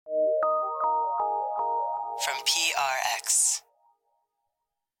from PRX.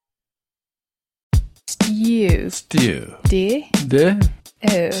 Stew.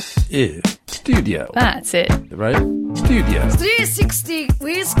 Studio. That's it. Right? Studio. 360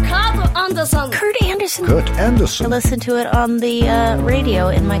 with Kurt Anderson. Kurt Anderson. I listen to it on the radio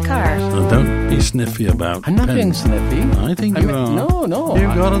in my car. Oh, don't be sniffy about I'm not pens. being sniffy. I think you are. No.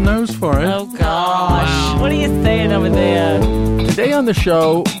 You've got a nose for it. Oh, gosh. What are you saying over there? Today on the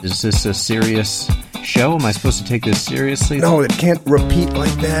show, Is this a serious show? Am I supposed to take this seriously? No, it can't repeat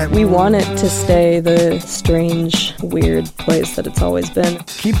like that. We want it to stay the strange, weird place that it's always been.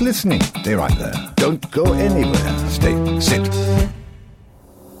 Keep listening. Stay right there. Don't go anywhere. Sit.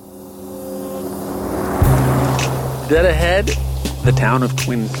 dead ahead, the town of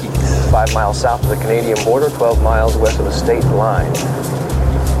Twin Peaks. 5 miles south of the Canadian border, 12 miles west of the state line.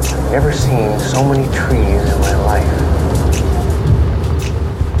 I've never seen so many trees in my life.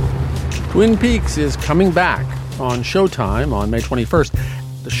 Twin Peaks is coming back on Showtime on May 21st.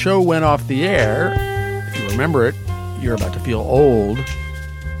 The show went off the air. If you remember it, you're about to feel old.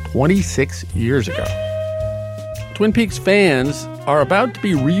 26 years ago. Twin Peaks fans are about to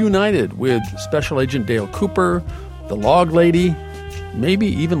be reunited with Special Agent Dale Cooper, the Log Lady, maybe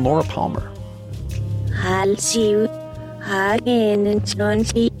even Laura Palmer. I'll see you again in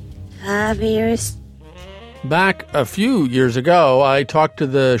 25 years. Back a few years ago, I talked to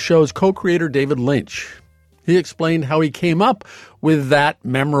the show's co-creator, David Lynch. He explained how he came up with that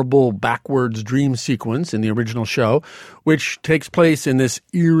memorable backwards dream sequence in the original show, which takes place in this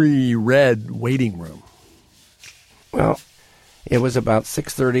eerie red waiting room. Well, it was about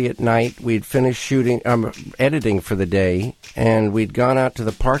 6:30 at night. We'd finished editing for the day, and we'd gone out to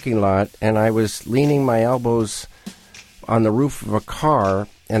the parking lot, and I was leaning my elbows on the roof of a car,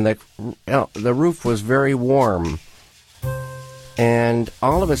 and the roof was very warm. And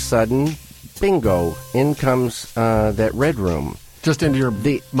all of a sudden, bingo, in comes that red room. Just into your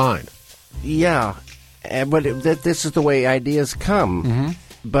mind. Yeah, but this is the way ideas come. Mm-hmm.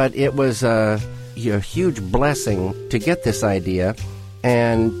 But it was a huge blessing to get this idea,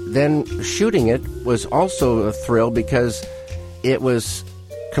 and then shooting it was also a thrill because it was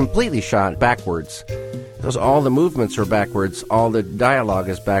completely shot backwards. All the movements are backwards, all the dialogue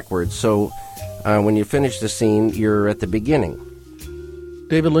is backwards, so when you finish the scene, you're at the beginning.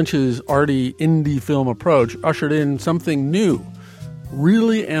 David Lynch's arty indie film approach ushered in something new,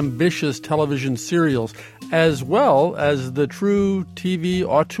 really ambitious television serials, as well as the true TV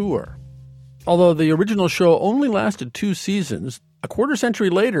auteur. Although the original show only lasted 2 seasons, a quarter century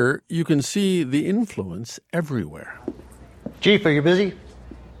later, you can see the influence everywhere. Chief, are you busy?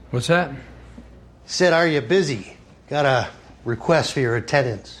 What's that? Said, are you busy? Got a request for your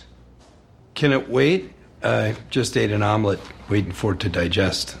attendance. Can it wait? I just ate an omelet, waiting for it to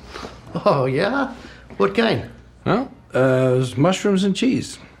digest. Oh, yeah? What kind? Well, it was mushrooms and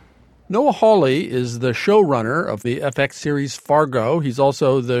cheese. Noah Hawley is the showrunner of the FX series Fargo. He's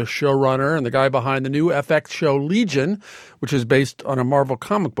also the showrunner and the guy behind the new FX show Legion, which is based on a Marvel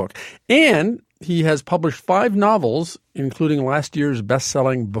comic book. And he has published 5 novels, including last year's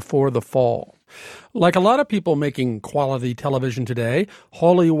best-selling Before the Fall. Like a lot of people making quality television today,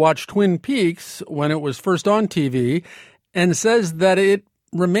 Hawley watched Twin Peaks when it was first on TV and says that it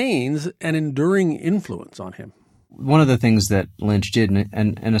remains an enduring influence on him. One of the things that Lynch did,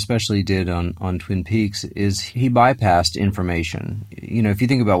 and especially did on Twin Peaks, is he bypassed information. You know, if you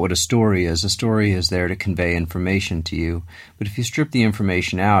think about what a story is there to convey information to you. But if you strip the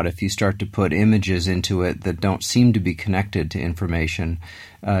information out, if you start to put images into it that don't seem to be connected to information,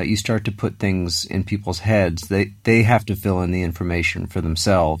 you start to put things in people's heads. They have to fill in the information for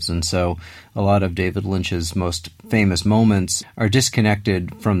themselves. And so a lot of David Lynch's most famous moments are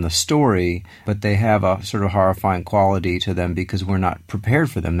disconnected from the story, but they have a sort of horrifying quality to them because we're not prepared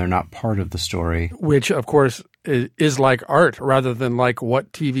for them. They're not part of the story. Which, of course, is like art rather than like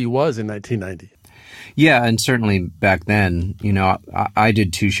what TV was in 1990. Yeah, and certainly back then, you know, I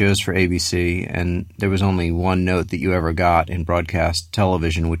did 2 shows for ABC, and there was only one note that you ever got in broadcast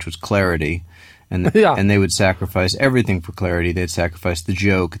television, which was clarity. And and they would sacrifice everything for clarity. They'd sacrifice the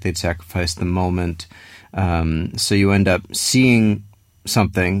joke. They'd sacrifice the moment. So you end up seeing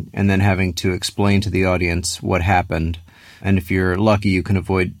something and then having to explain to the audience what happened. And if you're lucky, you can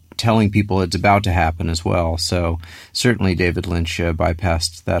avoid telling people it's about to happen as well. So certainly David Lynch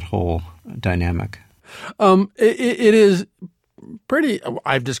bypassed that whole dynamic. It is pretty,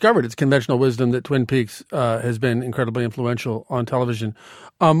 I've discovered it's conventional wisdom that Twin Peaks has been incredibly influential on television.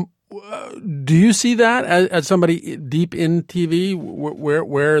 Do you see that as somebody deep in TV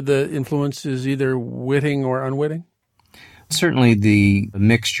where the influence is either witting or unwitting? Certainly the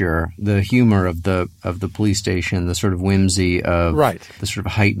mixture, the humor of the police station, the sort of whimsy of the sort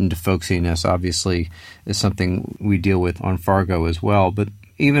of heightened folksiness obviously is something we deal with on Fargo as well. But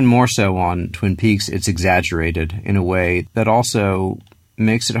even more so on Twin Peaks, it's exaggerated in a way that also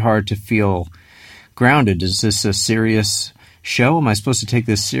makes it hard to feel grounded. Is this a serious show? Am I supposed to take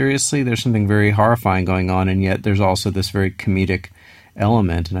this seriously? There's something very horrifying going on, and yet there's also this very comedic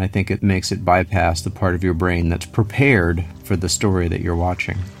element, and I think it makes it bypass the part of your brain that's prepared for the story that you're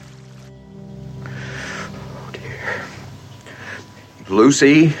watching. Oh, dear.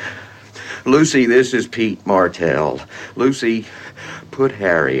 Lucy, this is Pete Martell. Lucy, put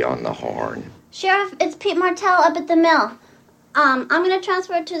Harry on the horn. Sheriff, it's Pete Martell up at the mill. I'm going to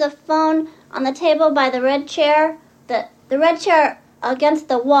transfer it to the phone on the table by the red chair. The red chair against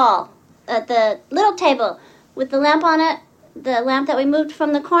the wall. The little table with the lamp on it. The lamp that we moved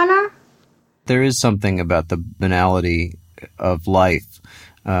from the corner? There is something about the banality of life,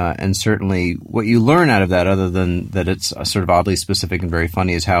 and certainly what you learn out of that, other than that it's sort of oddly specific and very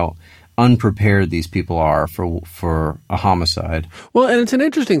funny, is how unprepared these people are for a homicide. Well, and it's an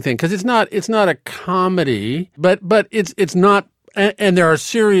interesting thing because it's not a comedy, but it's not. And there are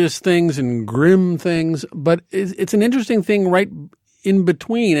serious things and grim things, but it's an interesting thing right in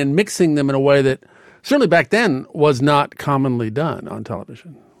between and mixing them in a way that certainly back then was not commonly done on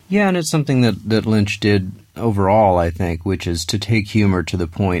television. Yeah, and it's something that Lynch did overall, I think, which is to take humor to the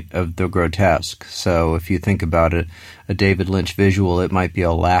point of the grotesque. So if you think about it, a David Lynch visual, it might be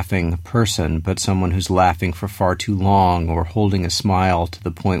a laughing person, but someone who's laughing for far too long or holding a smile to the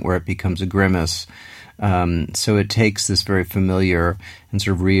point where it becomes a grimace. So it takes this very familiar and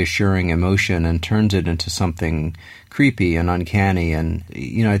sort of reassuring emotion and turns it into something creepy and uncanny. And,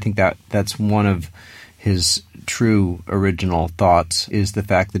 I think that's one of his true original thoughts, is the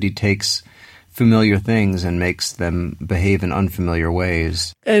fact that he takes familiar things and makes them behave in unfamiliar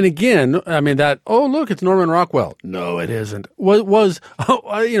ways. And again, I mean look, it's Norman Rockwell. No, it isn't. Was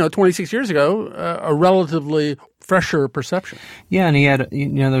 26 years ago, a relatively fresher perception. Yeah, and he had,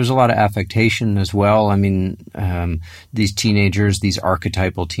 there was a lot of affectation as well. I mean, these teenagers, these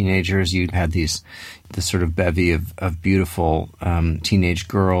archetypal teenagers, you had this sort of bevy of beautiful teenage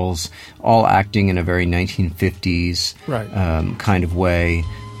girls, all acting in a very 1950s kind of way.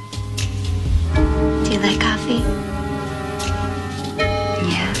 Do you like coffee?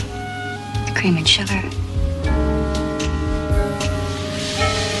 Yeah. Cream and sugar.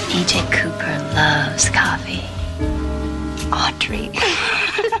 E.J. Cooper loves coffee. Audrey.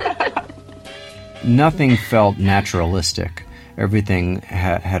 Nothing felt naturalistic. Everything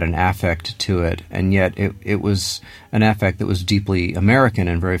had an affect to it, and yet it was an affect that was deeply American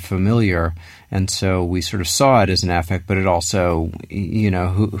and very familiar. And so we sort of saw it as an affect, but it also,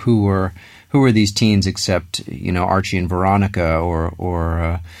 who were these teens except, Archie and Veronica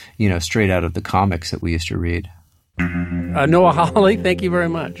or straight out of the comics that we used to read. Noah Hawley, thank you very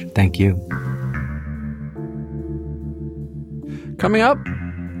much. Thank you. Coming up,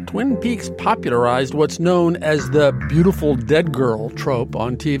 Twin Peaks popularized what's known as the beautiful dead girl trope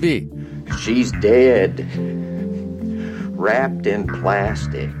on TV. She's dead, wrapped in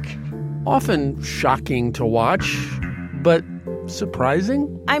plastic. Often shocking to watch, but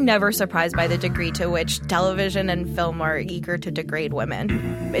surprising? I'm never surprised by the degree to which television and film are eager to degrade women.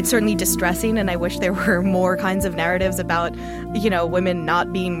 It's certainly distressing, and I wish there were more kinds of narratives about, women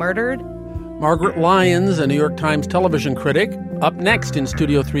not being murdered. Margaret Lyons, a New York Times television critic, up next in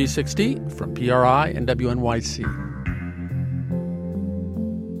Studio 360 from PRI and WNYC.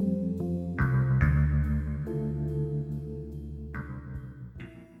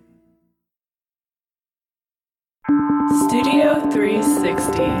 Studio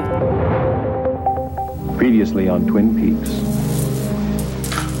 360. Previously on Twin Peaks.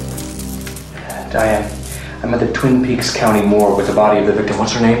 Diane, I'm at the Twin Peaks County morgue with the body of the victim.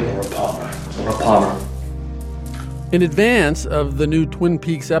 What's her name? Laura Palmer. In advance of the new Twin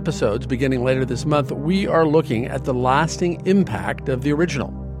Peaks episodes beginning later this month, we are looking at the lasting impact of the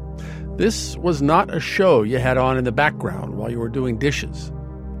original. This was not a show you had on in the background while you were doing dishes.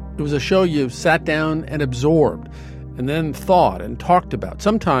 It was a show you sat down and absorbed, and then thought and talked about,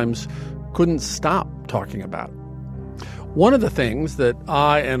 sometimes couldn't stop talking about. One of the things that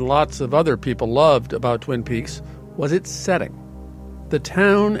I and lots of other people loved about Twin Peaks was its setting. The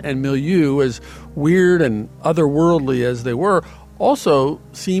town and milieu, as weird and otherworldly as they were, also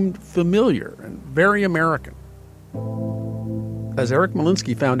seemed familiar and very American. As Eric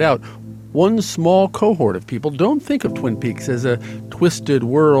Molinsky found out, one small cohort of people don't think of Twin Peaks as a twisted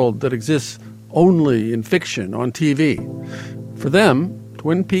world that exists only in fiction on TV. For them,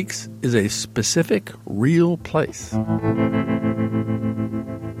 Twin Peaks is a specific, real place.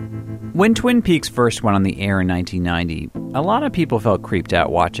 When Twin Peaks first went on the air in 1990, a lot of people felt creeped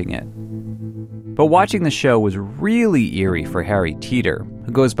out watching it. But watching the show was really eerie for Harry Teeter,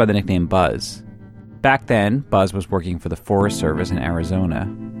 who goes by the nickname Buzz. Back then, Buzz was working for the Forest Service in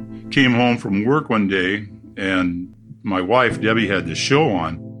Arizona. Came home from work one day, and my wife, Debbie, had this show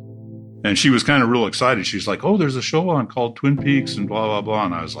on. And she was kind of real excited. She's like, oh, there's a show on called Twin Peaks and blah, blah, blah.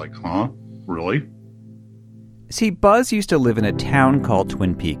 And I was like, huh? Really? See, Buzz used to live in a town called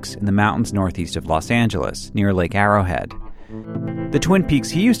Twin Peaks in the mountains northeast of Los Angeles, near Lake Arrowhead. The Twin Peaks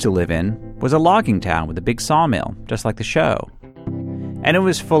he used to live in was a logging town with a big sawmill, just like the show. And it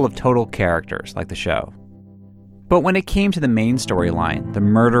was full of total characters, like the show. But when it came to the main storyline, the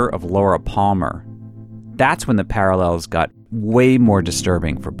murder of Laura Palmer, that's when the parallels got way more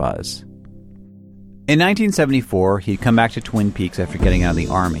disturbing for Buzz. In 1974, he'd come back to Twin Peaks after getting out of the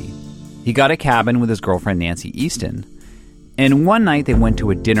Army. He got a cabin with his girlfriend Nancy Easton, and one night they went to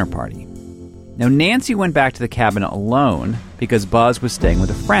a dinner party. Now, Nancy went back to the cabin alone because Buzz was staying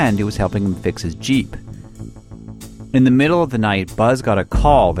with a friend who was helping him fix his Jeep. In the middle of the night, Buzz got a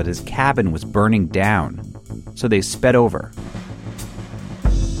call that his cabin was burning down, so they sped over.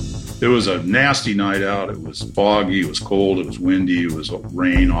 It was a nasty night out. It was foggy, it was cold, it was windy, it was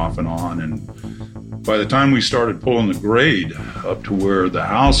rain off and on, and by the time we started pulling the grade up to where the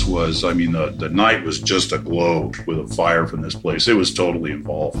house was, I mean, the night was just aglow with a fire from this place. It was totally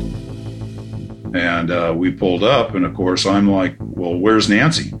involved. And we pulled up, and of course, I'm like, well, where's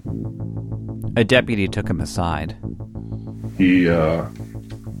Nancy? A deputy took him aside. He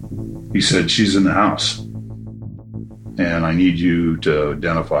said, she's in the house, and I need you to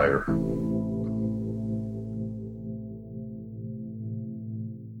identify her.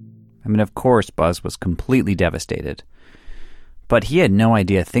 I mean, of course, Buzz was completely devastated. But he had no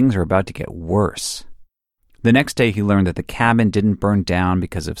idea things were about to get worse. The next day, he learned that the cabin didn't burn down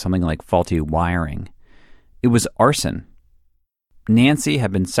because of something like faulty wiring. It was arson. Nancy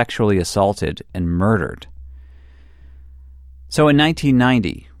had been sexually assaulted and murdered. So in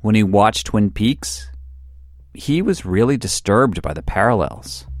 1990, when he watched Twin Peaks, he was really disturbed by the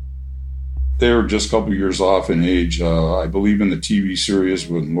parallels. They were just a couple years off in age. I believe in the TV series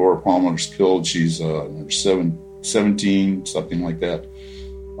when Laura Palmer's killed, she's 17, something like that.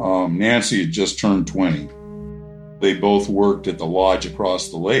 Nancy had just turned 20. They both worked at the lodge across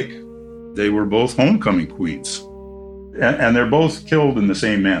the lake. They were both homecoming queens. And they're both killed in the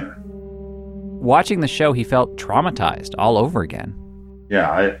same manner. Watching the show, he felt traumatized all over again.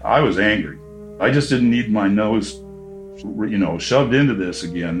 Yeah, I was angry. I just didn't need my nose, shoved into this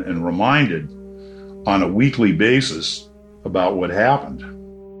again and reminded on a weekly basis about what happened.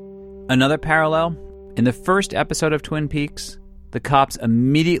 Another parallel, in the first episode of Twin Peaks, the cops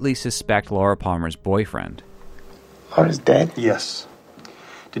immediately suspect Laura Palmer's boyfriend. Laura's dead? Yes.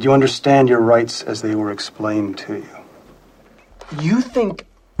 Did you understand your rights as they were explained to you? You think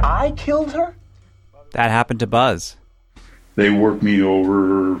I killed her? That happened to Buzz. They worked me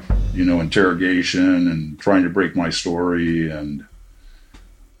over, interrogation and trying to break my story. And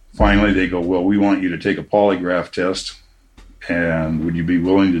finally they go, well, we want you to take a polygraph test. And would you be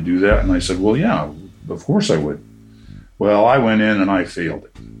willing to do that? And I said, well, yeah, of course I would. Well, I went in and I failed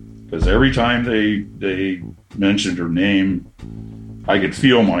it. Because every time they mentioned her name, I could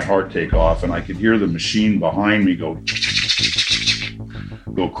feel my heart take off, and I could hear the machine behind me go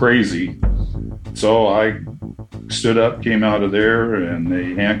crazy. So I stood up, came out of there, and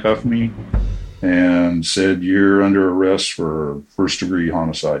they handcuffed me and said, you're under arrest for first-degree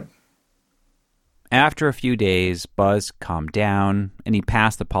homicide. After a few days, Buzz calmed down, and he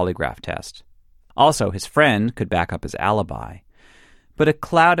passed the polygraph test. Also, his friend could back up his alibi. But a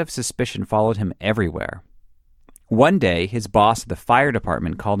cloud of suspicion followed him everywhere. One day, his boss at the fire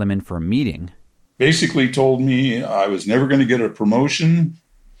department called him in for a meeting. Basically told me I was never going to get a promotion.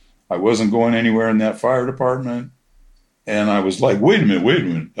 I wasn't going anywhere in that fire department. And I was like, wait a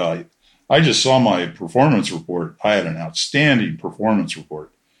minute. I just saw my performance report. I had an outstanding performance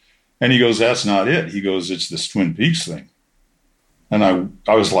report. And he goes, that's not it. He goes, it's this Twin Peaks thing. And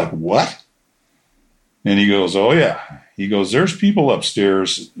I was like, what? And he goes, oh, yeah. He goes, there's people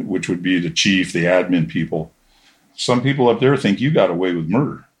upstairs, which would be the chief, the admin people. Some people up there think you got away with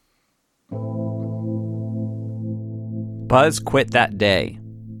murder. Buzz quit that day.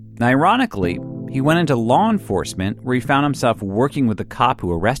 Ironically, he went into law enforcement where he found himself working with the cop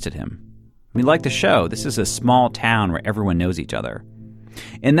who arrested him. I mean, like the show, this is a small town where everyone knows each other.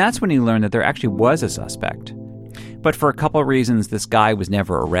 And that's when he learned that there actually was a suspect. But for a couple of reasons, this guy was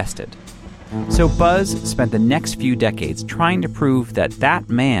never arrested. So Buzz spent the next few decades trying to prove that that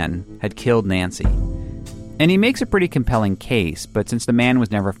man had killed Nancy. And he makes a pretty compelling case, but since the man was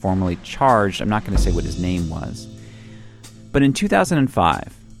never formally charged, I'm not going to say what his name was. But in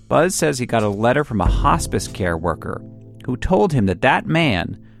 2005, Buzz says he got a letter from a hospice care worker who told him that that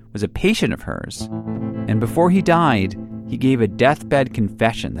man was a patient of hers. And before he died, he gave a deathbed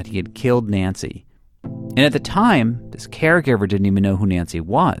confession that he had killed Nancy. And at the time, this caregiver didn't even know who Nancy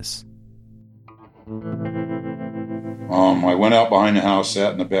was. I went out behind the house,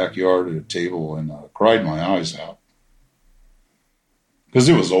 sat in the backyard at a table, and cried my eyes out. Because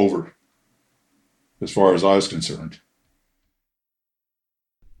it was over, as far as I was concerned.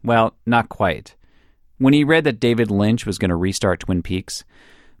 Well, not quite. When he read that David Lynch was going to restart Twin Peaks,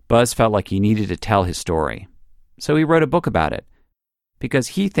 Buzz felt like he needed to tell his story. So he wrote a book about it, because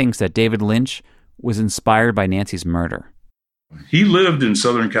he thinks that David Lynch was inspired by Nancy's murder. He lived in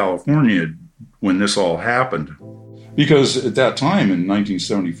Southern California when this all happened. Because at that time, in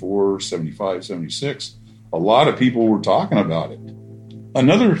 1974, 75, 76, a lot of people were talking about it.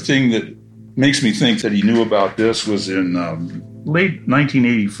 Another thing that makes me think that he knew about this was in late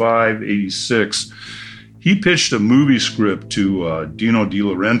 1985, 86, he pitched a movie script to Dino De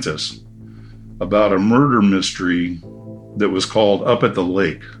Laurentiis about a murder mystery that was called Up at the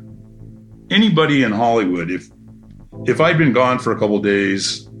Lake. Anybody in Hollywood, if I'd been gone for a couple of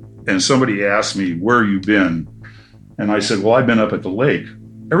days and somebody asked me, where you been? And I said, well, I've been up at the lake.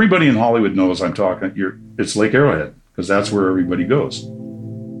 Everybody in Hollywood knows I'm talking, it's Lake Arrowhead, because that's where everybody goes.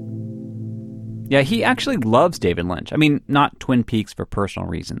 Yeah, he actually loves David Lynch. I mean, not Twin Peaks for personal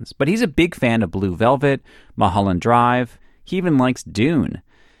reasons, but he's a big fan of Blue Velvet, Mulholland Drive. He even likes Dune.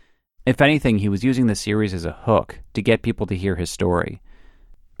 If anything, he was using the series as a hook to get people to hear his story.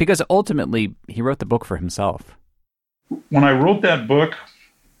 Because ultimately, he wrote the book for himself. When I wrote that book,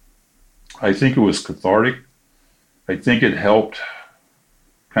 I think it was cathartic. I think it helped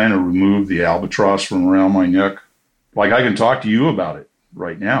kind of remove the albatross from around my neck. Like, I can talk to you about it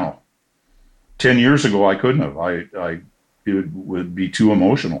right now. 10 years ago, I couldn't have. It would be too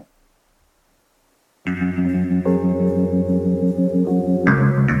emotional.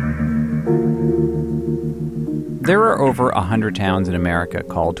 There are over 100 towns in America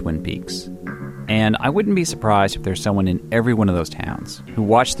called Twin Peaks. And I wouldn't be surprised if there's someone in every one of those towns who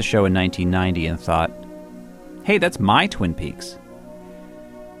watched the show in 1990 and thought, hey, that's my Twin Peaks.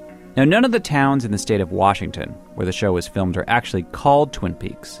 Now, none of the towns in the state of Washington where the show was filmed are actually called Twin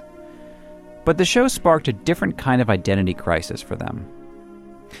Peaks. But the show sparked a different kind of identity crisis for them.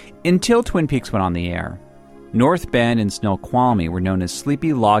 Until Twin Peaks went on the air, North Bend and Snoqualmie were known as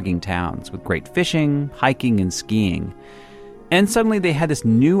sleepy logging towns with great fishing, hiking, and skiing. And suddenly they had this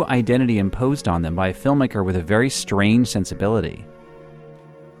new identity imposed on them by a filmmaker with a very strange sensibility.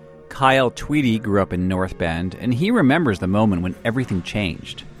 Kyle Tweedy grew up in North Bend, and he remembers the moment when everything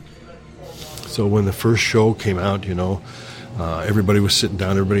changed. So when the first show came out, everybody was sitting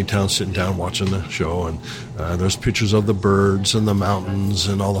down, everybody in town sitting down watching the show, and there's pictures of the birds and the mountains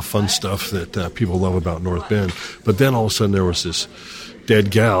and all the fun stuff that people love about North Bend. But then all of a sudden there was this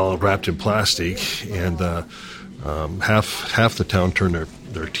dead gal wrapped in plastic, and half the town turned their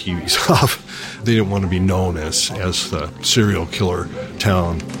TVs off. They didn't want to be known as the serial killer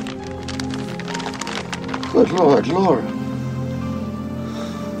town. Good Lord, Laura.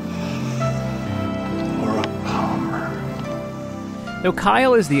 Now,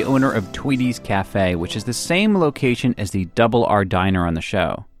 Kyle is the owner of Tweedy's Cafe, which is the same location as the Double R Diner on the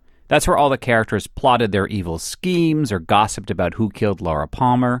show. That's where all the characters plotted their evil schemes or gossiped about who killed Laura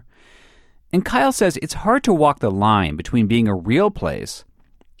Palmer. And Kyle says it's hard to walk the line between being a real place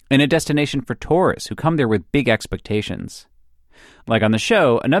and a destination for tourists who come there with big expectations. Like on the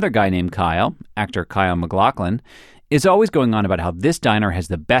show, another guy named Kyle, actor Kyle MacLachlan, is always going on about how this diner has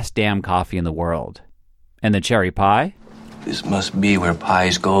the best damn coffee in the world. And the cherry pie? This must be where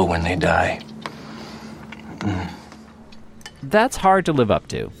pies go when they die. That's hard to live up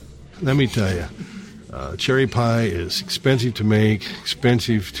to. Let me tell you, cherry pie is expensive to make,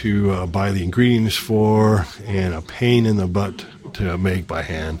 expensive to buy the ingredients for, and a pain in the butt to make by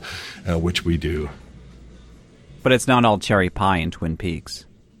hand, which we do. But it's not all cherry pie in Twin Peaks.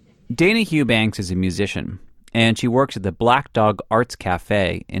 Dana Eubanks is a musician, and she works at the Black Dog Arts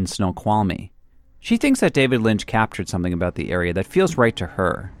Cafe in Snoqualmie. She thinks that David Lynch captured something about the area that feels right to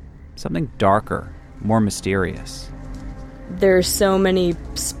her. Something darker, more mysterious. There's so many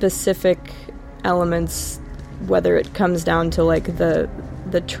specific elements, whether it comes down to like the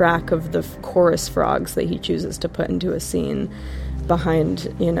track of the chorus frogs that he chooses to put into a scene.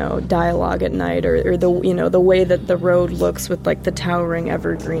 behind, dialogue at night, or the way that the road looks with like the towering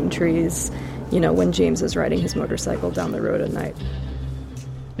evergreen trees, when James is riding his motorcycle down the road at night.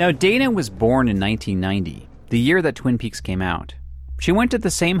 Now, Dana was born in 1990, the year that Twin Peaks came out. She went to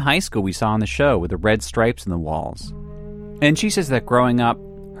the same high school we saw on the show with the red stripes in the walls. And she says that growing up,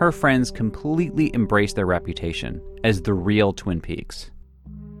 her friends completely embraced their reputation as the real Twin Peaks.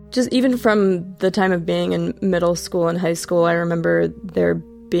 Just even from the time of being in middle school and high school, I remember there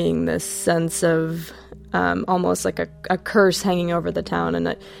being this sense of almost like a curse hanging over the town.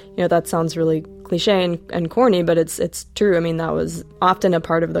 And that sounds really cliche and corny, but it's true. I mean, that was often a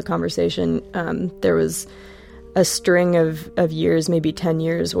part of the conversation. There was a string of years, maybe 10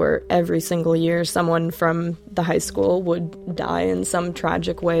 years, where every single year someone from the high school would die in some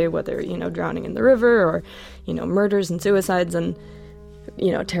tragic way, whether, drowning in the river or, murders and suicides and,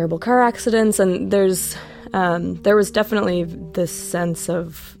 terrible car accidents. And there was definitely this sense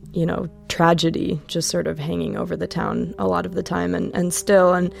of, tragedy just sort of hanging over the town a lot of the time and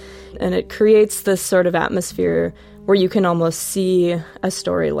still. And it creates this sort of atmosphere where you can almost see a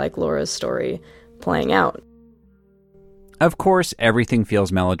story like Laura's story playing out. Of course, everything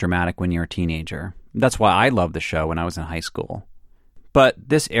feels melodramatic when you're a teenager. That's why I loved the show when I was in high school. But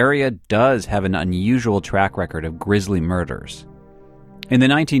this area does have an unusual track record of grisly murders. In the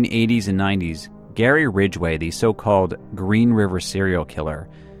 1980s and 90s, Gary Ridgway, the so-called Green River serial killer,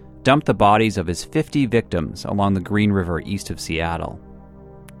 dumped the bodies of his 50 victims along the Green River east of Seattle.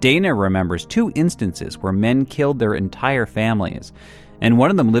 Dana remembers 2 instances where men killed their entire families, and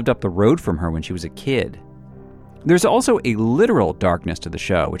one of them lived up the road from her when she was a kid. There's also a literal darkness to the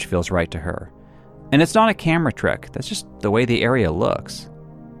show, which feels right to her. And it's not a camera trick, that's just the way the area looks.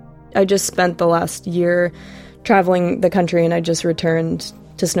 I just spent the last year traveling the country, and I just returned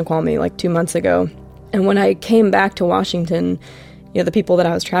to Snoqualmie like 2 months ago. And when I came back to Washington, the people that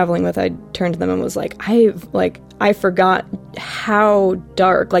I was traveling with, I turned to them and was like, I forgot how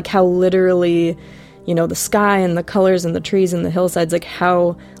dark, like how literally, the sky and the colors and the trees and the hillsides, like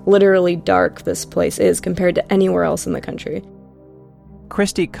how literally dark this place is compared to anywhere else in the country.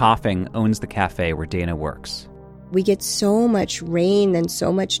 Christy Coughing owns the cafe where Dana works. We get so much rain and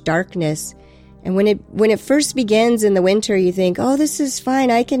so much darkness. And when it first begins in the winter, you think, oh, this is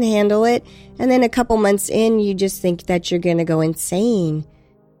fine, I can handle it. And then a couple months in, you just think that you're going to go insane.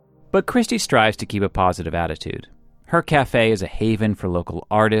 But Christy strives to keep a positive attitude. Her cafe is a haven for local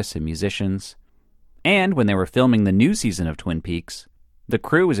artists and musicians. And when they were filming the new season of Twin Peaks, the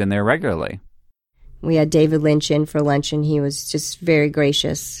crew was in there regularly. We had David Lynch in for lunch, and he was just very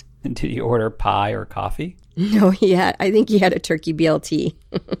gracious. And did he order pie or coffee? No, I think he had a turkey BLT.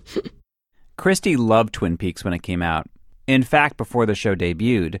 Christy loved Twin Peaks when it came out. In fact, before the show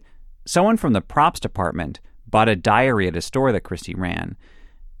debuted, someone from the props department bought a diary at a store that Christy ran.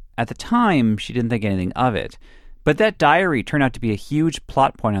 At the time, she didn't think anything of it, but that diary turned out to be a huge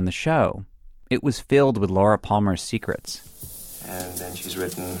plot point on the show. It was filled with Laura Palmer's secrets. And then she's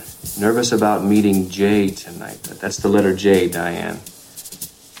written, nervous about meeting Jay tonight. That's the letter J, Diane. And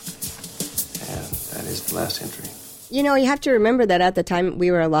that is the last entry. You have to remember that at the time we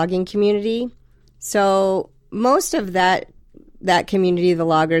were a logging community. So most of that community, the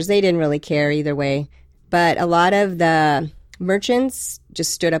loggers, they didn't really care either way. But a lot of the merchants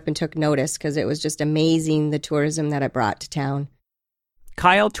just stood up and took notice because it was just amazing, the tourism that it brought to town.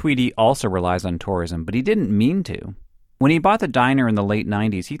 Kyle Tweedy also relies on tourism, but he didn't mean to. When he bought the diner in the late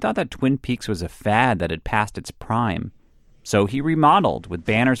 90s, he thought that Twin Peaks was a fad that had passed its prime. So he remodeled with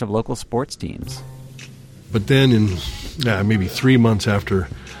banners of local sports teams. But then in maybe 3 months after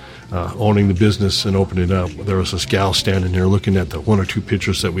owning the business and opening it up, there was this gal standing there looking at the 1 or 2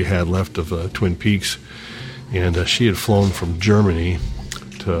 pictures that we had left of Twin Peaks. And she had flown from Germany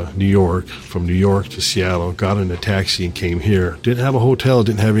to New York, from New York to Seattle, got in a taxi and came here. Didn't have a hotel,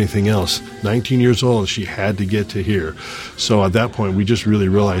 didn't have anything else. 19 years old, she had to get to here. So at that point, we just really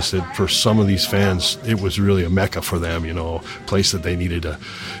realized that for some of these fans, it was really a mecca for them, a place that they needed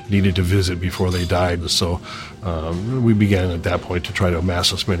to visit before they died. So we began at that point to try to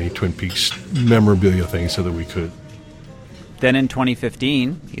amass as many Twin Peaks memorabilia things so that we could. Then in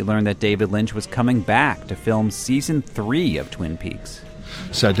 2015, he learned that David Lynch was coming back to film season 3 of Twin Peaks.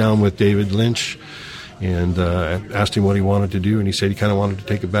 Sat down with David Lynch and asked him what he wanted to do, and he said he kind of wanted to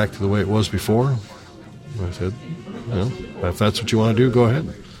take it back to the way it was before. I said, if that's what you want to do, go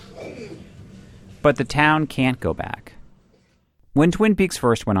ahead. But the town can't go back. When Twin Peaks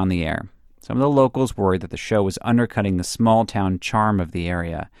first went on the air, some of the locals worried that the show was undercutting the small-town charm of the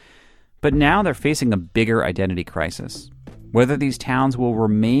area. But now they're facing a bigger identity crisis. Whether these towns will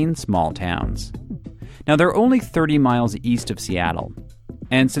remain small towns. Now, they're only 30 miles east of Seattle,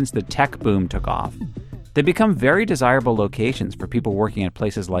 and since the tech boom took off, they've become very desirable locations for people working at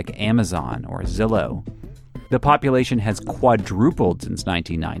places like Amazon or Zillow. The population has quadrupled since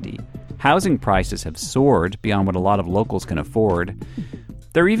 1990. Housing prices have soared beyond what a lot of locals can afford.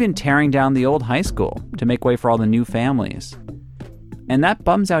 They're even tearing down the old high school to make way for all the new families. And that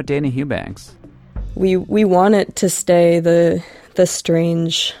bums out Dana Eubanks. We want it to stay the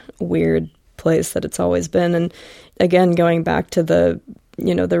strange, weird place that it's always been. And again, going back to the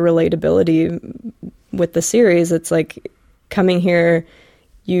relatability with the series, it's like coming here,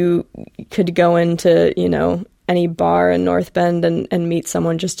 you could go into, any bar in North Bend and meet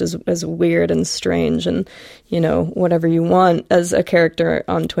someone just as weird and strange and, whatever you want as a character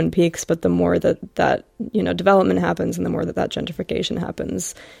on Twin Peaks. But the more that development happens and the more that gentrification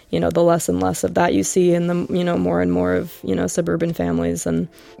happens, the less and less of that you see and the, more and more of, suburban families and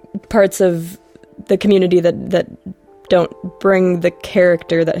parts of the community that don't bring the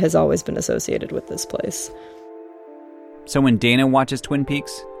character that has always been associated with this place. So when Dana watches Twin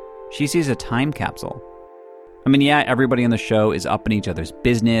Peaks, she sees a time capsule. I mean, yeah, everybody on the show is up in each other's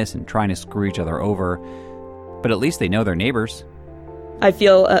business and trying to screw each other over, but at least they know their neighbors. I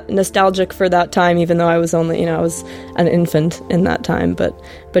feel nostalgic for that time, even though I was only, I was an infant in that time, but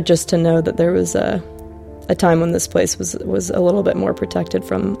just to know that there was a time when this place was a little bit more protected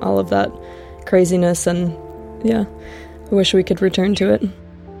from all of that craziness, and yeah, I wish we could return to it.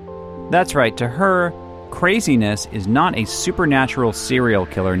 That's right. To her, craziness is not a supernatural serial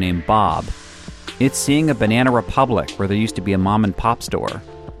killer named Bob. It's seeing a Banana Republic where there used to be a mom-and-pop store,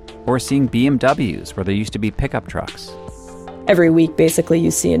 or seeing BMWs where there used to be pickup trucks. Every week, basically,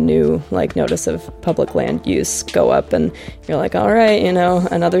 you see a new, notice of public land use go up, and you're like, all right,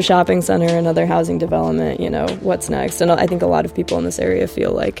 another shopping center, another housing development, what's next? And I think a lot of people in this area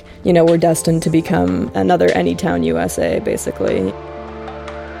feel like, we're destined to become another Anytown USA, basically.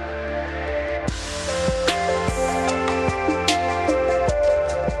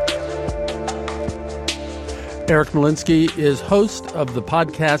 Eric Molinsky is host of the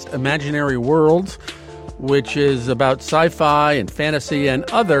podcast Imaginary Worlds, which is about sci-fi and fantasy and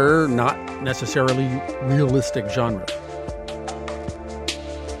other not necessarily realistic genres.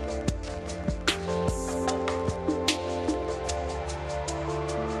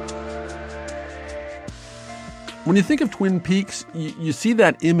 When you think of Twin Peaks, you see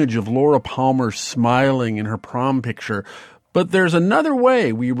that image of Laura Palmer smiling in her prom picture, but there's another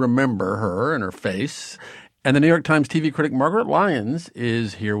way we remember her and her face. And the New York Times TV critic Margaret Lyons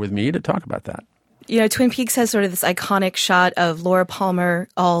is here with me to talk about that. Twin Peaks has sort of this iconic shot of Laura Palmer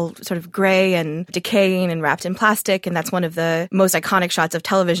all sort of gray and decaying and wrapped in plastic. And that's one of the most iconic shots of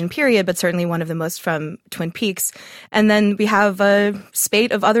television, period, but certainly one of the most from Twin Peaks. And then we have a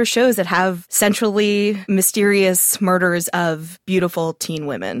spate of other shows that have centrally mysterious murders of beautiful teen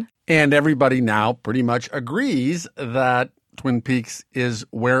women. And everybody now pretty much agrees that Twin Peaks is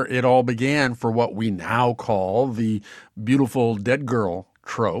where it all began for what we now call the beautiful dead girl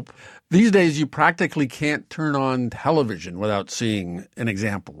trope. These days, you practically can't turn on television without seeing an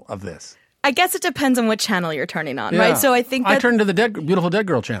example of this. I guess it depends on what channel you're turning on, right? So I think I turn to the Beautiful Dead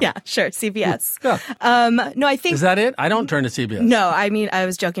Girl channel. Yeah, sure, CBS. Yeah. No, I think... Is that it? I don't turn to CBS. No, I mean, I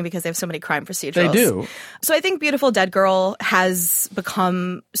was joking because they have so many crime procedurals. They do. So I think Beautiful Dead Girl has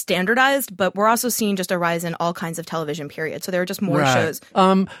become standardized, but we're also seeing just a rise in all kinds of television, period. So there are just more shows.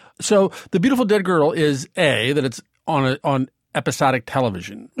 So the Beautiful Dead Girl is that it's on episodic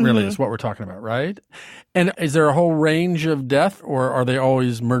television, really, is what we're talking about, right? And is there a whole range of death, or are they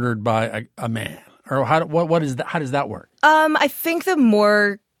always murdered by a man? Or what is that? How does that work? I think the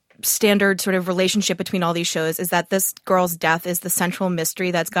more standard sort of relationship between all these shows is that this girl's death is the central mystery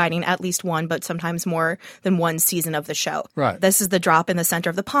that's guiding at least one, but sometimes more than one season of the show. Right. This is the drop in the center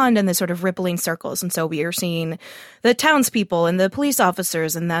of the pond and the sort of rippling circles. And so we are seeing the townspeople and the police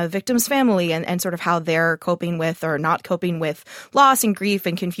officers and the victim's family and sort of how they're coping with or not coping with loss and grief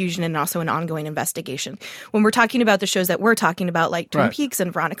and confusion and also an ongoing investigation. When we're talking about the shows that we're talking about, like Twin Peaks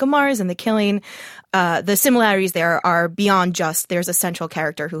and Veronica Mars and The Killing, the similarities there are beyond just there's a central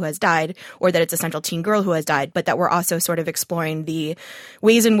character who has died or that it's a central teen girl who has died, but that we're also sort of exploring the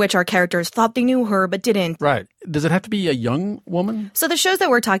ways in which our characters thought they knew her but didn't. Right. Does it have to be a young woman? So the shows that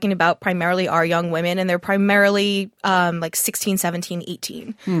we're talking about primarily are young women, and they're primarily like 16, 17,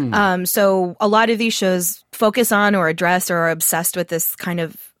 18. So a lot of these shows focus on or address or are obsessed with this kind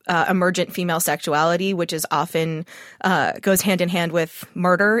of emergent female sexuality, which is often goes hand in hand with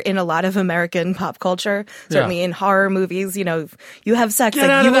murder in a lot of American pop culture. Certainly in horror movies, you have sex,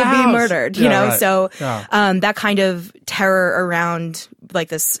 like you will be murdered, Right. So that kind of terror around like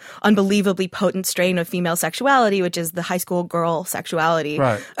this unbelievably potent strain of female sexuality, which is the high school girl sexuality.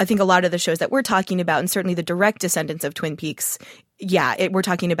 Right. I think a lot of the shows that we're talking about, and certainly the direct descendants of Twin Peaks, we're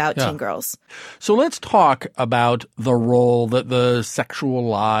talking about teen girls. So let's talk about the role that the sexual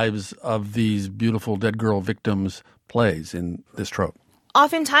lives of these beautiful dead girl victims plays in this trope.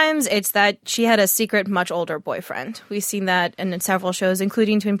 Oftentimes, it's that she had a secret, much older boyfriend. We've seen that in several shows,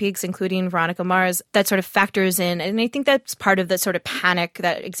 including Twin Peaks, including Veronica Mars. That sort of factors in. And I think that's part of the sort of panic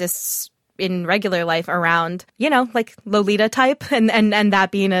that exists in regular life around, like Lolita type and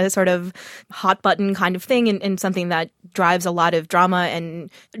that being a sort of hot button kind of thing and something that drives a lot of drama. And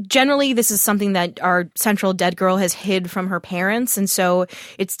generally, this is something that our central dead girl has hid from her parents. And so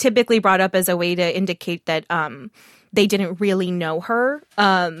it's typically brought up as a way to indicate that they didn't really know her.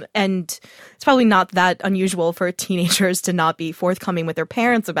 And it's probably not that unusual for teenagers to not be forthcoming with their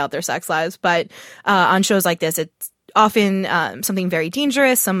parents about their sex lives. But on shows like this, it's often something very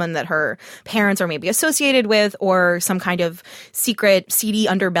dangerous, someone that her parents are maybe associated with, or some kind of secret, seedy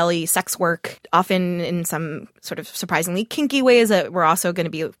underbelly sex work, often in some sort of surprisingly kinky ways that we're also going to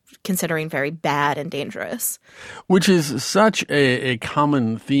be considering very bad and dangerous. Which is such a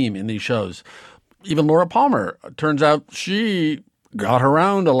common theme in these shows. Even Laura Palmer, turns out she got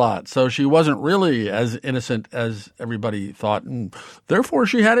around a lot, so she wasn't really as innocent as everybody thought, and therefore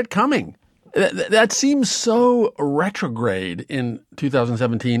she had it coming. That seems so retrograde in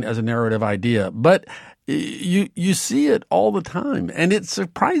 2017 as a narrative idea, but you see it all the time, and it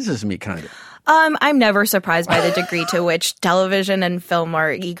surprises me kind of. I'm never surprised by the degree to which television and film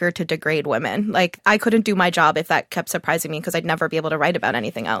are eager to degrade women. Like, I couldn't do my job if that kept surprising me because I'd never be able to write about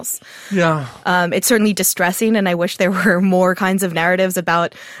anything else. Yeah. It's certainly distressing, and I wish there were more kinds of narratives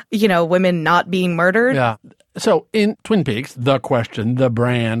about, women not being murdered. Yeah. So in Twin Peaks, the question, the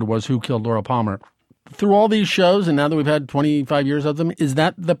brand was who killed Laura Palmer. Through all these shows, and now that we've had 25 years of them, is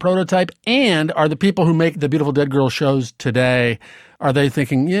that the prototype? And are the people who make the Beautiful Dead Girl shows today, are they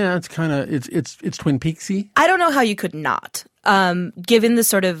thinking, yeah, it's kind of, it's Twin Peaksy? I don't know how you could not. Given the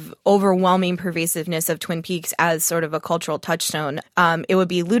sort of overwhelming pervasiveness of Twin Peaks as sort of a cultural touchstone, it would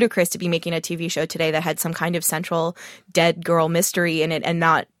be ludicrous to be making a TV show today that had some kind of central dead girl mystery in it and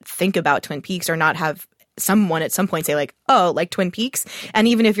not think about Twin Peaks or not have someone at some point say like, oh, like Twin Peaks. And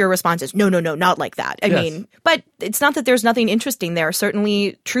even if your response is, no, not like that. I mean, but it's not that there's nothing interesting there.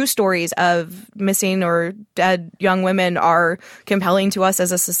 Certainly true stories of missing or dead young women are compelling to us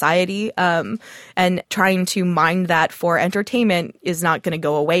as a society. And trying to mine that for entertainment is not going to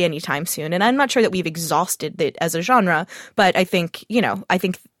go away anytime soon. And I'm not sure that we've exhausted it as a genre, but I think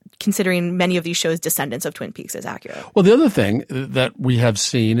considering many of these shows descendants of Twin Peaks is accurate. Well, the other thing that we have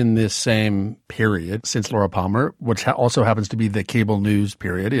seen in this same period since Laura Palmer, which also happens to be the cable news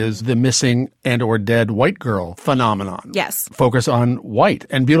period, is the missing and or dead white girl phenomenon. Yes. Focus on white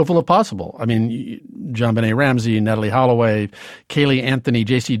and beautiful if possible. I mean, JonBenet Ramsey, Natalie Holloway, Kaylee Anthony,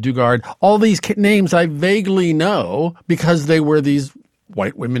 J.C. Dugard, all these names I vaguely know because they were these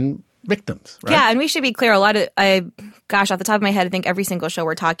white women victims, right? Yeah, and we should be clear, off the top of my head, I think every single show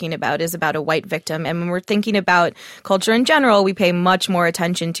we're talking about is about a white victim. And when we're thinking about culture in general, we pay much more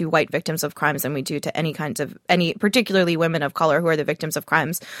attention to white victims of crimes than we do to particularly women of color who are the victims of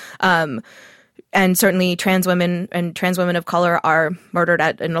crimes. And certainly trans women of color are murdered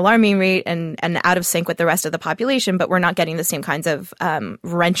at an alarming rate and out of sync with the rest of the population, but we're not getting the same kinds of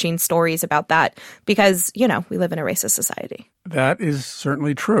wrenching stories about that because, we live in a racist society. That is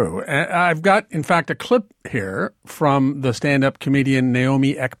certainly true. I've got, in fact, a clip here from the stand-up comedian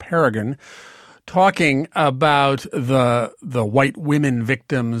Naomi Ekperigin talking about the white women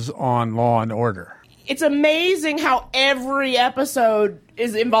victims on Law and Order. It's amazing how every episode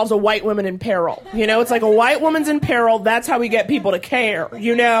involves a white woman in peril. It's like a white woman's in peril. That's how we get people to care,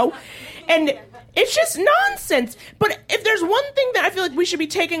 And it's just nonsense. But if there's one thing that I feel like we should be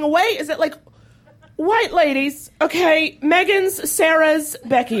taking away is that, like, white ladies, okay, Megans, Sarahs,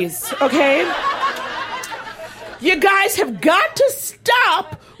 Beckys, okay? You guys have got to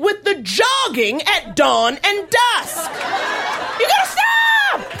stop with the jogging at dawn and dusk. You gotta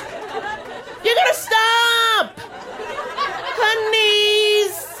stop! You gotta stop!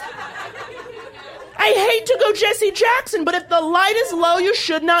 Honeys! I hate to go Jesse Jackson, but if the light is low, you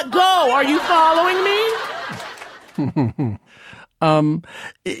should not go. Are you following me?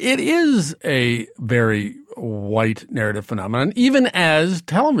 It is a very white narrative phenomenon, even as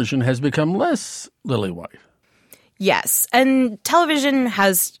television has become less lily white. Yes, and television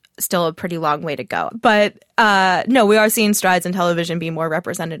has still a pretty long way to go. But no, we are seeing strides in television be more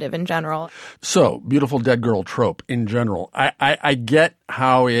representative in general. So, beautiful dead girl trope in general. I get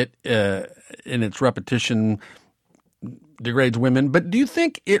how it, in its repetition, degrades women, but do you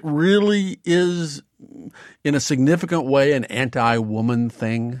think it really is, in a significant way, an anti-woman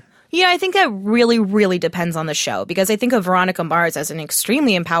thing? Yeah, I think that really, really depends on the show, because I think of Veronica Mars as an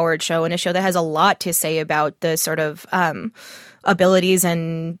extremely empowered show and a show that has a lot to say about the sort of abilities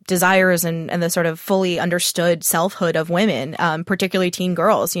and desires and the sort of fully understood selfhood of women, particularly teen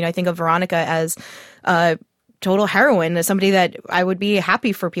girls. You know, I think of Veronica as total heroine, as somebody that I would be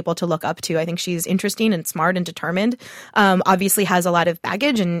happy for people to look up to. I think she's interesting and smart and determined. Obviously has a lot of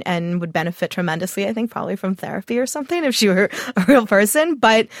baggage and would benefit tremendously, I think, probably from therapy or something if she were a real person.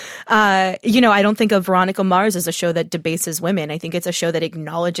 But, you know, I don't think of Veronica Mars as a show that debases women. I think it's a show that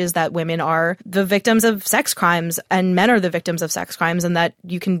acknowledges that women are the victims of sex crimes and men are the victims of sex crimes, and that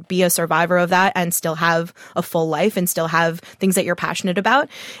you can be a survivor of that and still have a full life and still have things that you're passionate about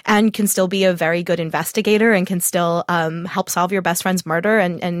and can still be a very good investigator and can still help solve your best friend's murder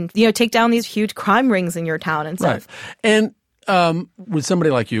and you know, take down these huge crime rings in your town and stuff. Right. And with somebody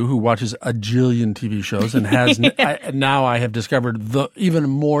like you who watches a jillion TV shows and has now I have discovered the even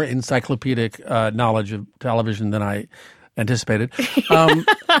more encyclopedic knowledge of television than I anticipated.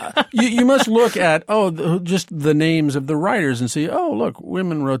 You must look at just the names of the writers and see, oh, look,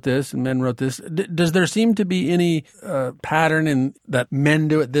 women wrote this and men wrote this. Does there seem to be any pattern in that men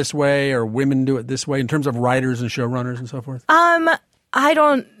do it this way or women do it this way in terms of writers and showrunners and so forth? I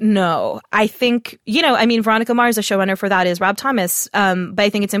don't know. I think, you know, I mean, Veronica Mars, the showrunner for that is Rob Thomas. But I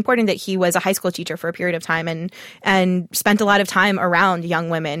think it's important that he was a high school teacher for a period of time and spent a lot of time around young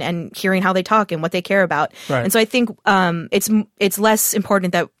women and hearing how they talk and what they care about. Right. And so I think it's less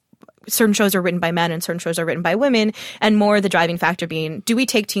important that certain shows are written by men and certain shows are written by women, and more the driving factor being, do we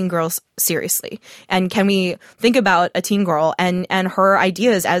take teen girls seriously? And can we think about a teen girl and her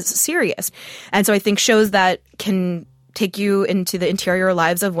ideas as serious? And so I think shows that can take you into the interior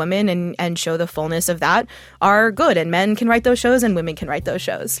lives of women and show the fullness of that are good. And men can write those shows and women can write those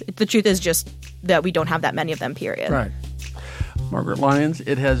shows. The truth is just that we don't have that many of them, period. Right. Margaret Lyons,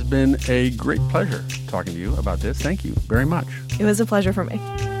 it has been a great pleasure talking to you about this. Thank you very much. It was a pleasure for me.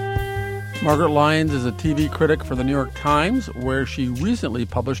 Margaret Lyons is a TV critic for the New York Times, where she recently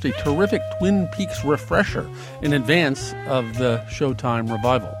published a terrific Twin Peaks refresher in advance of the Showtime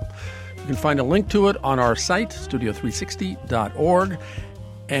revival. You can find a link to it on our site, studio360.org.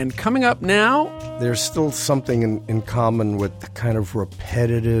 And coming up now... There's still something in common with the kind of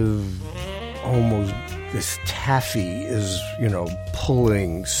repetitive, almost this taffy is, you know,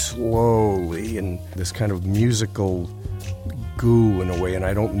 pulling slowly in this kind of musical goo in a way, and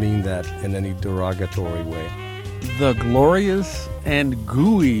I don't mean that in any derogatory way. The glorious and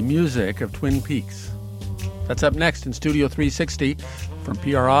gooey music of Twin Peaks. That's up next in Studio 360 from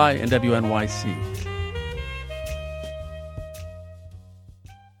PRI and WNYC.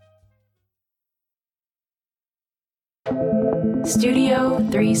 Studio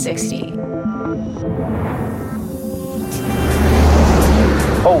 360.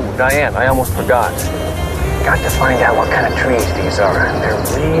 Oh, Diane, I almost forgot. Got to find out what kind of trees these are.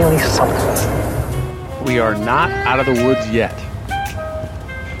 They're really something. We are not out of the woods yet.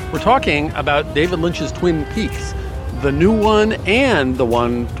 We're talking about David Lynch's Twin Peaks, the new one and the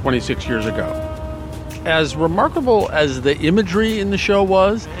one 26 years ago. As remarkable as the imagery in the show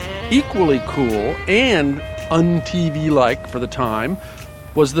was, equally cool and un-TV-like for the time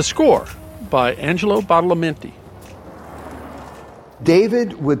was the score by Angelo Badalamenti.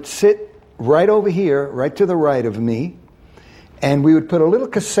 David would sit right over here, right to the right of me, and we would put a little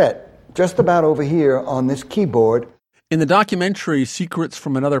cassette just about over here on this keyboard. In the documentary Secrets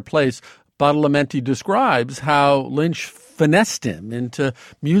from Another Place, Badalamenti describes how Lynch finessed him into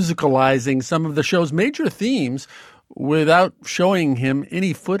musicalizing some of the show's major themes without showing him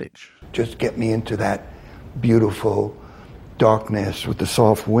any footage. Just get me into that beautiful darkness with the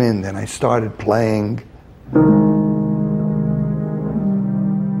soft wind, and I started playing.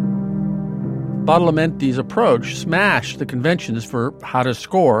 Badalamenti's approach smashed the conventions for how to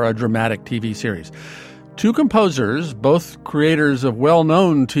score a dramatic TV series. Two composers, both creators of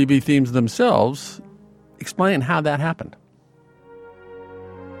well-known TV themes themselves, explain how that happened.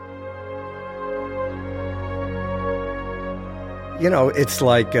 You know, it's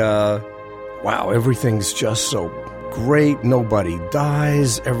like, wow, everything's just so great. Nobody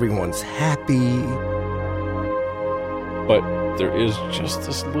dies. Everyone's happy. But there is just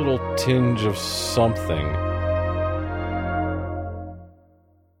this little tinge of something.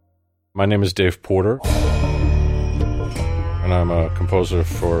 My name is Dave Porter, and and I'm a composer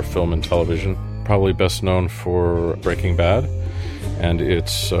for film and television, probably best known for Breaking Bad and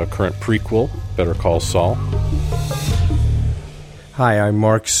its current prequel, Better Call Saul. Hi, I'm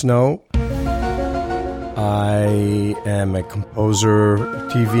Mark Snow. I am a composer,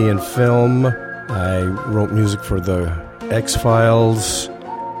 TV and film. I wrote music for the X-Files.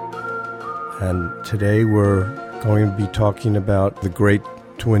 And today we're going to be talking about the great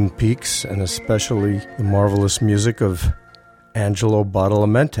Twin Peaks and especially the marvelous music of Angelo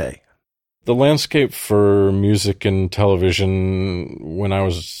Badalamenti. The landscape for music and television when I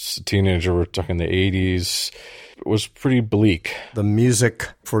was a teenager, we're talking the 80s, was pretty bleak. The music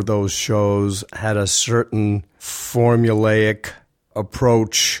for those shows had a certain formulaic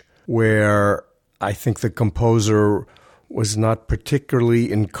approach where I think the composer was not particularly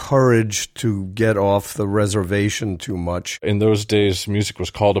encouraged to get off the reservation too much. In those days, music was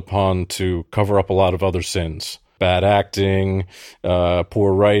called upon to cover up a lot of other sins. Bad acting,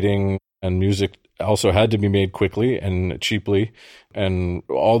 poor writing, and music also had to be made quickly and cheaply. And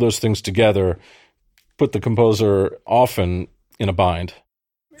all those things together put the composer often in a bind.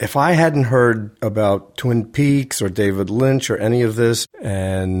 If I hadn't heard about Twin Peaks or David Lynch or any of this,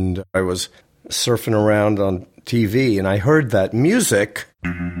 and I was surfing around on TV and I heard that music,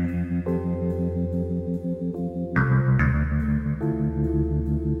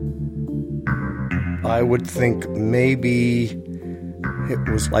 I would think maybe it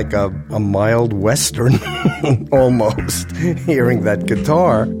was like a mild Western, almost, hearing that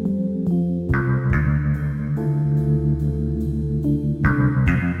guitar.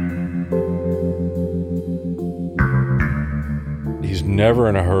 He's never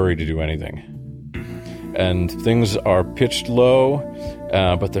in a hurry to do anything. And things are pitched low,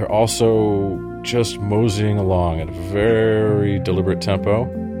 but they're also just moseying along at a very deliberate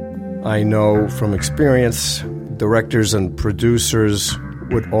tempo. I know from experience, directors and producers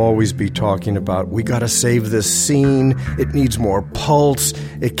would always be talking about, we got to save this scene, it needs more pulse,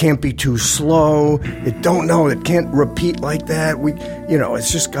 it can't be too slow, it can't repeat like that,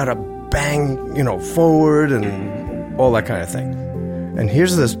 it's just got to bang, forward and all that kind of thing. And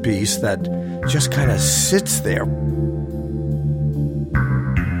here's this piece that just kind of sits there.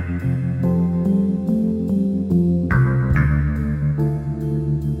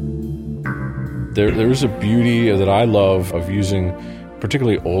 There is a beauty that I love of using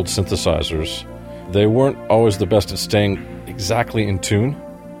particularly old synthesizers. They weren't always the best at staying exactly in tune.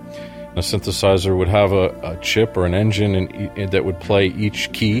 A synthesizer would have a chip or an engine that would play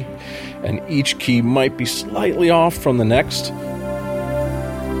each key, and each key might be slightly off from the next.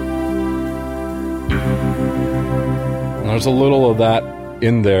 And there's a little of that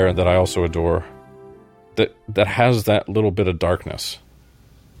in there that I also adore, that has that little bit of darkness.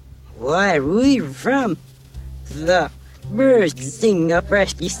 Where we're from, the birds sing a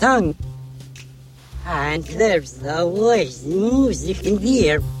freshly song, and there's always music in the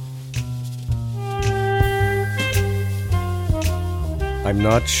air. I'm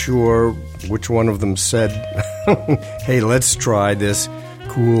not sure which one of them said, hey, let's try this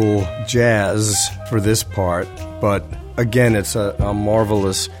cool jazz for this part, but again, it's a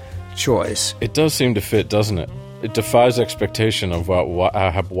marvelous choice. It does seem to fit, doesn't it? It defies expectation of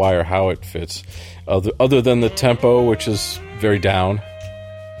why or how it fits, other than the tempo, which is very down,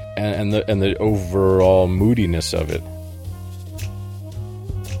 and the overall moodiness of it.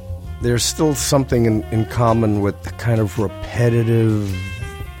 There's still something in common with the kind of repetitive,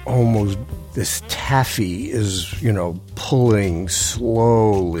 almost this taffy is, pulling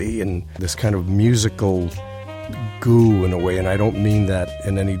slowly, and this kind of musical goo in a way, and I don't mean that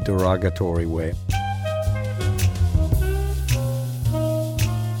in any derogatory way.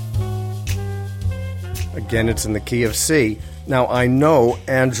 Again, it's in the key of C. Now, I know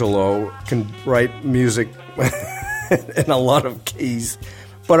Angelo can write music in a lot of keys,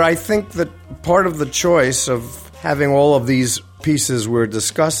 but I think that part of the choice of having all of these pieces we're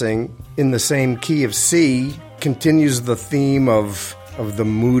discussing in the same key of C continues the theme of the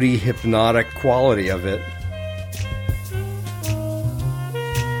moody, hypnotic quality of it.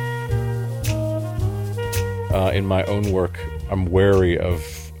 In my own work, I'm wary of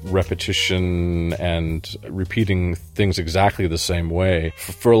repetition and repeating things exactly the same way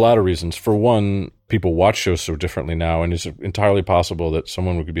for a lot of reasons. For one, people watch shows so differently now, and it's entirely possible that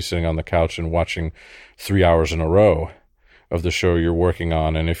someone could be sitting on the couch and watching 3 hours in a row of the show you're working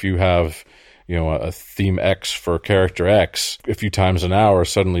on. And if you have, a theme X for character X, a few times an hour,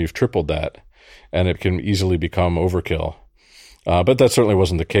 suddenly you've tripled that, and it can easily become overkill. But that certainly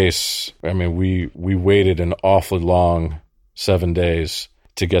wasn't the case. I mean, we waited an awfully long 7 days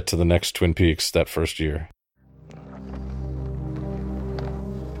to get to the next Twin Peaks that first year.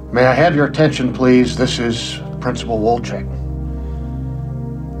 May I have your attention, please? This is Principal Wolchek.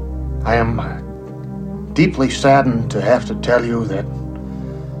 I am deeply saddened to have to tell you that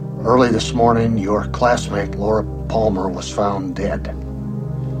early this morning, your classmate, Laura Palmer, was found dead.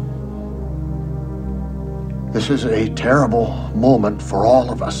 This is a terrible moment for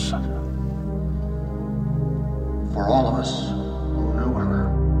all of us. For all of us who knew her.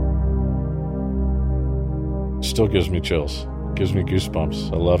 Still gives me chills. Gives me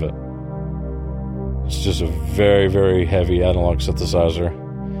goosebumps. I love it. It's just a very, very heavy analog synthesizer.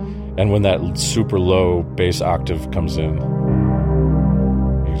 And when that super low bass octave comes in,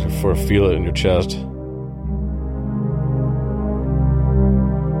 you can sort of feel it in your chest.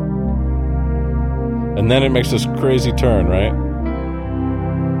 And then it makes this crazy turn, right?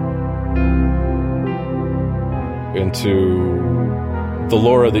 Into the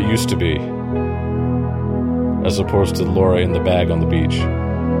Laura that used to be, as opposed to Laura in the bag on the beach.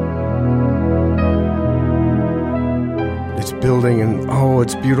 It's building, and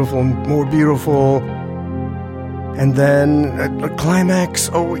it's beautiful, more beautiful. And then a climax.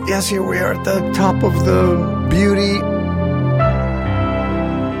 Oh, yes, here we are at the top of the beauty.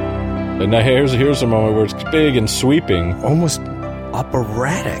 And now here's a moment where it's big and sweeping. Almost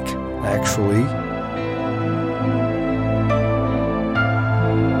operatic, actually.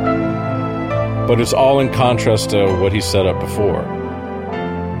 But it's all in contrast to what he set up before.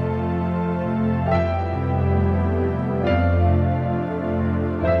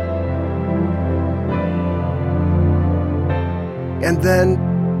 And then,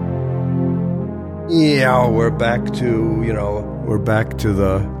 we're back to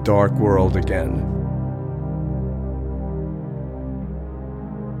the dark world again.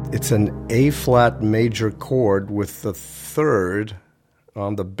 It's an A-flat major chord with the third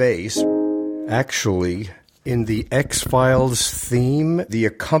on the bass. Actually, in the X-Files theme, the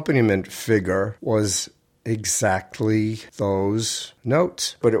accompaniment figure was exactly those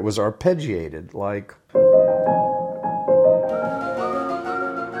notes, but it was arpeggiated, like...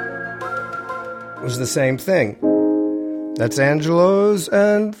 It was the same thing. That's Angelo's,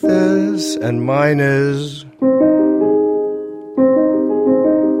 and this, and mine is...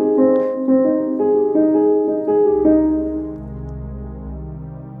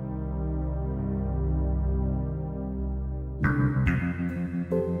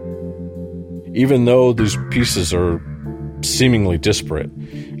 Even though these pieces are seemingly disparate,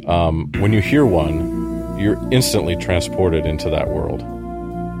 when you hear one, you're instantly transported into that world.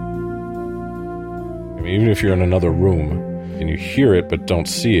 I mean, even if you're in another room and you hear it but don't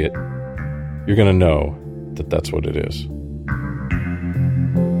see it, you're going to know that that's what it is.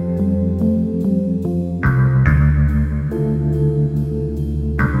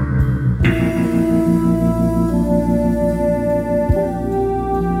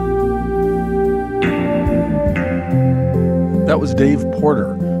 That was Dave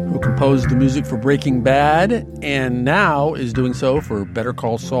Porter, who composed the music for Breaking Bad and now is doing so for Better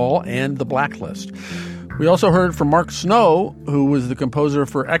Call Saul and The Blacklist. We also heard from Mark Snow, who was the composer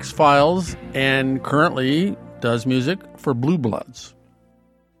for X-Files and currently does music for Blue Bloods.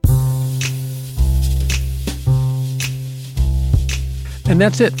 And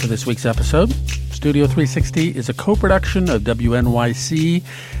that's it for this week's episode. Studio 360 is a co-production of WNYC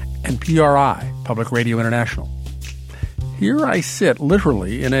and PRI, Public Radio International. Here I sit,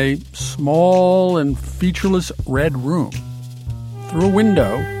 literally, in a small and featureless red room. Through a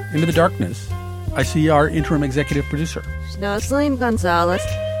window, into the darkness, I see our interim executive producer. Snowslim Gonzalez.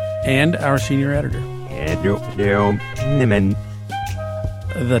 And our senior editor.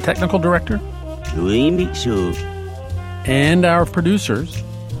 The technical director. And our producers.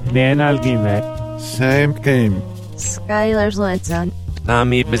 Dan Algimet. Sam Kim. Skylar Slenson.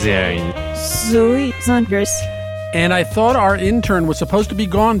 Ami Bazarian. Zoe Saunders. And I thought our intern was supposed to be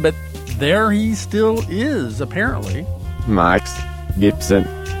gone, but there he still is, apparently. Max Gibson.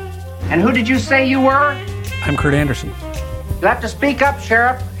 And who did you say you were? I'm Kurt Anderson. You'll have to speak up,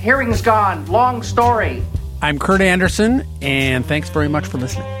 Sheriff. Hearing's gone. Long story. I'm Kurt Anderson, and thanks very much for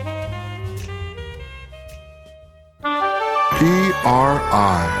listening.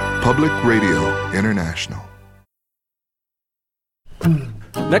 PRI, Public Radio International.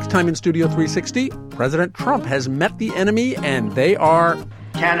 Next time in Studio 360, President Trump has met the enemy, and they are...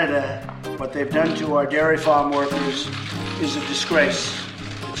 Canada, what they've done to our dairy farm workers is a disgrace.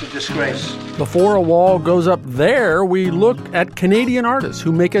 It's a disgrace. Before a wall goes up there, we look at Canadian artists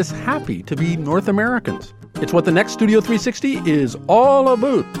who make us happy to be North Americans. It's what the next Studio 360 is all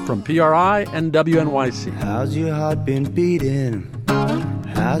about from PRI and WNYC. How's your heart been beating?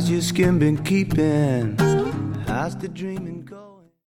 How's your skin been keeping? How's the dreaming going?